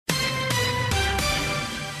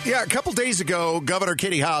Yeah, a couple days ago, Governor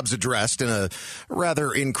Katie Hobbs addressed in a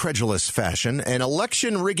rather incredulous fashion an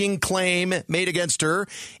election rigging claim made against her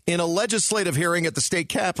in a legislative hearing at the state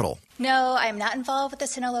capitol. No, I'm not involved with the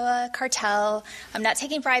Sinaloa cartel. I'm not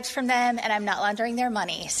taking bribes from them, and I'm not laundering their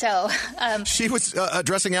money. She was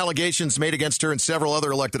addressing allegations made against her and several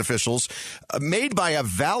other elected officials made by a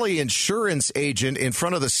Valley insurance agent in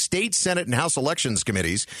front of the state Senate and House elections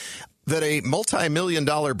committees that a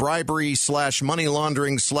multi-million-dollar bribery / money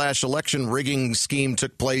laundering / election rigging scheme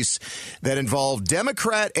took place that involved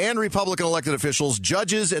Democrat and Republican elected officials,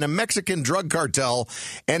 judges, and a Mexican drug cartel,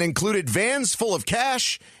 and included vans full of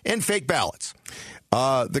cash and fake ballots.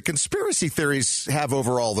 The conspiracy theories have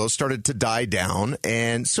overall, though, started to die down.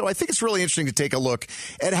 And so I think it's really interesting to take a look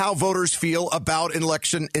at how voters feel about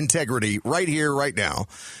election integrity right here, right now.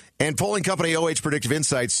 And polling company OH Predictive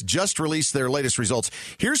Insights just released their latest results.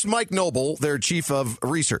 Here's Mike Noble, their chief of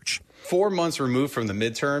research. 4 months removed from the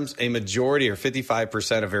midterms, a majority or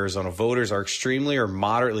 55% of Arizona voters are extremely or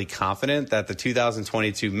moderately confident that the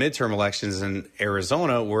 2022 midterm elections in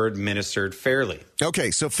Arizona were administered fairly.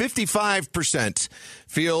 Okay, so 55%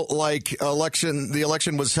 feel like the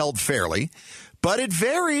election was held fairly, but it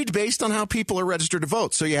varied based on how people are registered to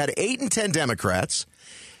vote. So you had 8 and 10 Democrats,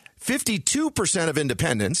 52% of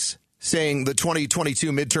independents saying the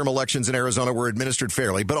 2022 midterm elections in Arizona were administered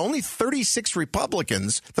fairly, but only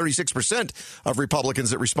 36% of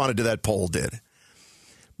Republicans that responded to that poll did.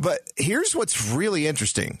 But here's what's really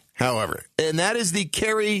interesting, however, and that is the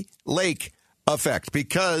Kari Lake effect,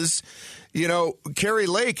 because, you know, Kari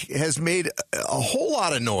Lake has made a whole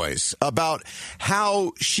lot of noise about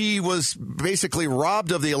how she was basically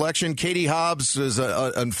robbed of the election. Katie Hobbs was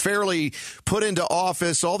unfairly put into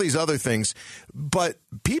office, all these other things. But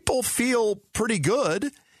people feel pretty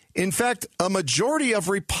good. In fact, a majority of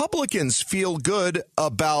Republicans feel good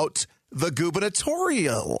about the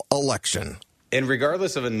gubernatorial election. And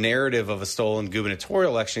regardless of a narrative of a stolen gubernatorial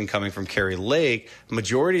election coming from Kari Lake,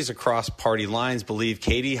 majorities across party lines believe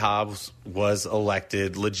Katie Hobbs was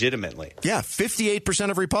elected legitimately. Yeah, 58%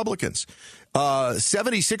 of Republicans,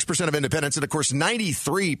 76% of independents, and of course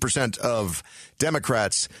 93% of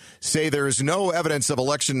Democrats say there is no evidence of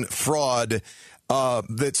election fraud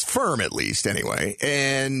that's firm, at least anyway.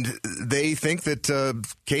 And they think that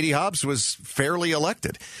Katie Hobbs was fairly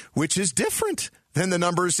elected, which is different than the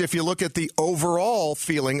numbers if you look at the overall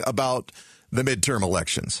feeling about the midterm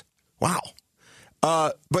elections. Wow.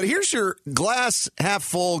 But here's your glass half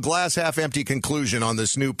full, glass half empty conclusion on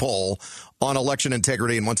this new poll on election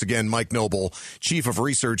integrity. And once again, Mike Noble, chief of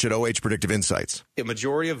research at OH Predictive Insights. A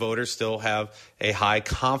majority of voters still have a high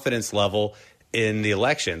confidence level in the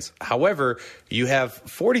elections. However, you have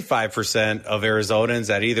 45% of Arizonans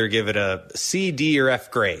that either give it a C, D, or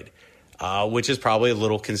F grade. Which is probably a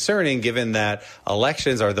little concerning given that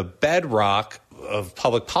elections are the bedrock of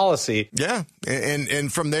public policy. Yeah,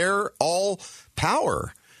 and from there, all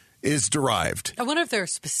power is derived. I wonder if there are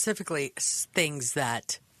specifically things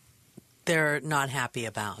that they're not happy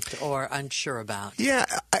about or unsure about. Yeah,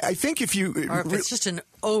 I think if you... Or if it's just an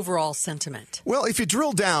overall sentiment. Well, if you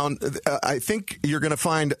drill down, I think you're going to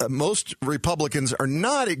find most Republicans are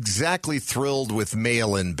not exactly thrilled with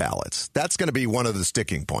mail-in ballots. That's going to be one of the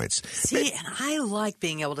sticking points. See, and I like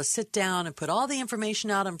being able to sit down and put all the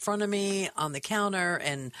information out in front of me on the counter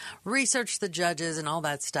and research the judges and all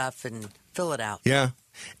that stuff and fill it out. Yeah.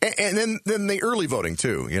 And then the early voting,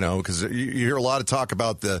 too, you know, because you hear a lot of talk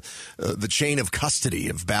about the chain of custody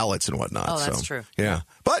of ballots and whatnot. Oh, that's true. Yeah.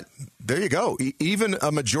 But there you go. Even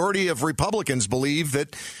a majority of Republicans believe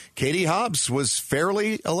that Katie Hobbs was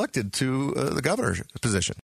fairly elected to the governor's position.